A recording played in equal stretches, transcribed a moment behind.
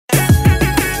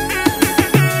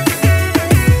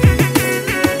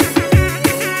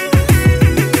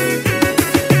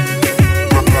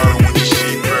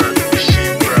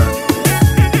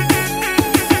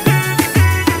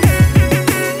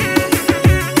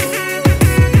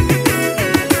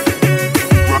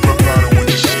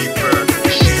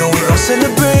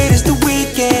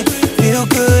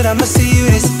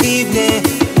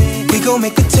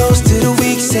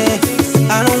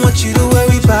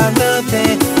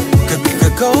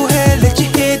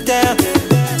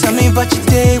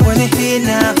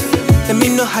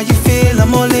how you feel,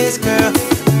 I'm all ears, girl.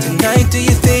 Tonight, do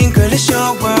you think, girl, it's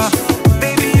your world?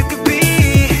 Baby, you could be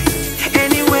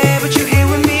anywhere, but you're here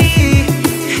with me.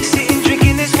 Sitting,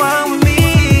 drinking this wine with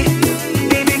me.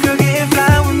 Baby girl, getting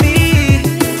fly with me.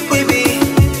 Baby,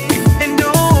 and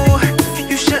no,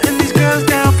 you shutting these girls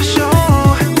down for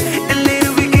sure. And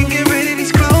later we can get rid of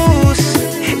these clothes,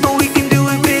 and we can do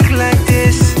it big like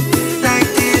this, like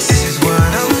this. This is what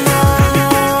I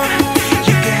want.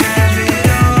 You can have it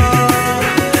all.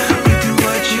 We do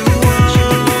what you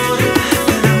want,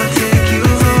 then I'ma take you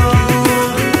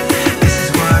home. This is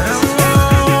what I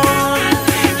want.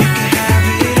 You can have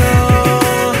it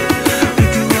all. We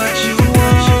do what you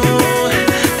want,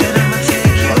 then I'ma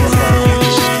take you home.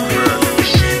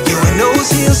 You and those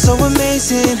heels so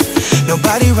amazing.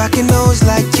 Nobody rocking those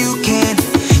like you can.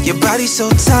 Your body so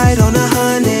tight on a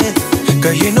hundred.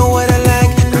 Girl, you know what I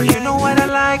like. Girl, you know what I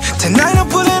like. Tonight I'm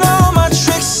pulling all my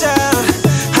tricks out.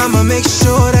 I'ma make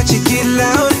sure that you get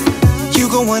loud. You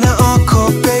gon' want an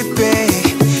encore, baby,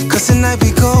 'cause tonight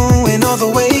we going all the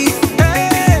way.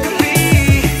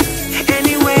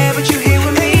 Anywhere but you here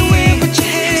with me.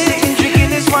 Sitting, drinking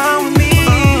this wine with me.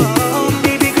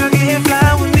 Baby girl, getting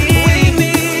fly with me.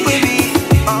 Baby,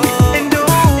 and no,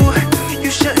 you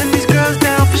shutting these girls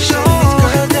down for sure.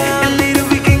 And later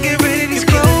we can get rid of these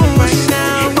clothes,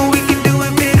 and we can do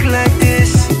it big like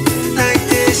this, like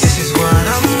this. This is what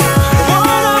I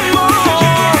want.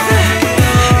 You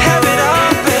can have it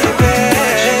all, baby.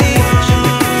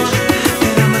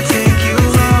 Then I'ma take you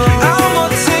home. I'ma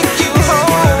take you home.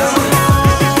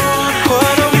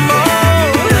 What I want.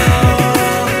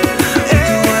 Do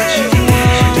what you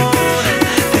want,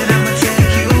 then I'ma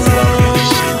take you home.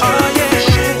 Oh yeah.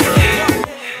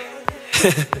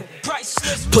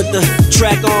 Put the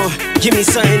track on, give me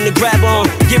something to grab on.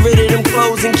 Get rid of them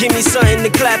clothes and give me something to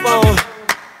clap on.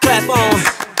 Clap on,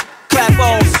 clap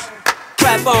off,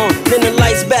 clap on. Then the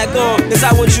lights back on, 'cause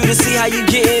I want you to see how you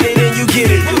getting it and you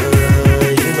get it.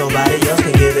 You nobody else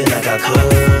can give it like I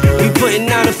could. We putting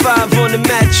 9 to 5 on the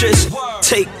mattress.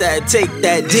 Take that,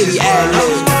 Diddy ad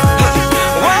lib.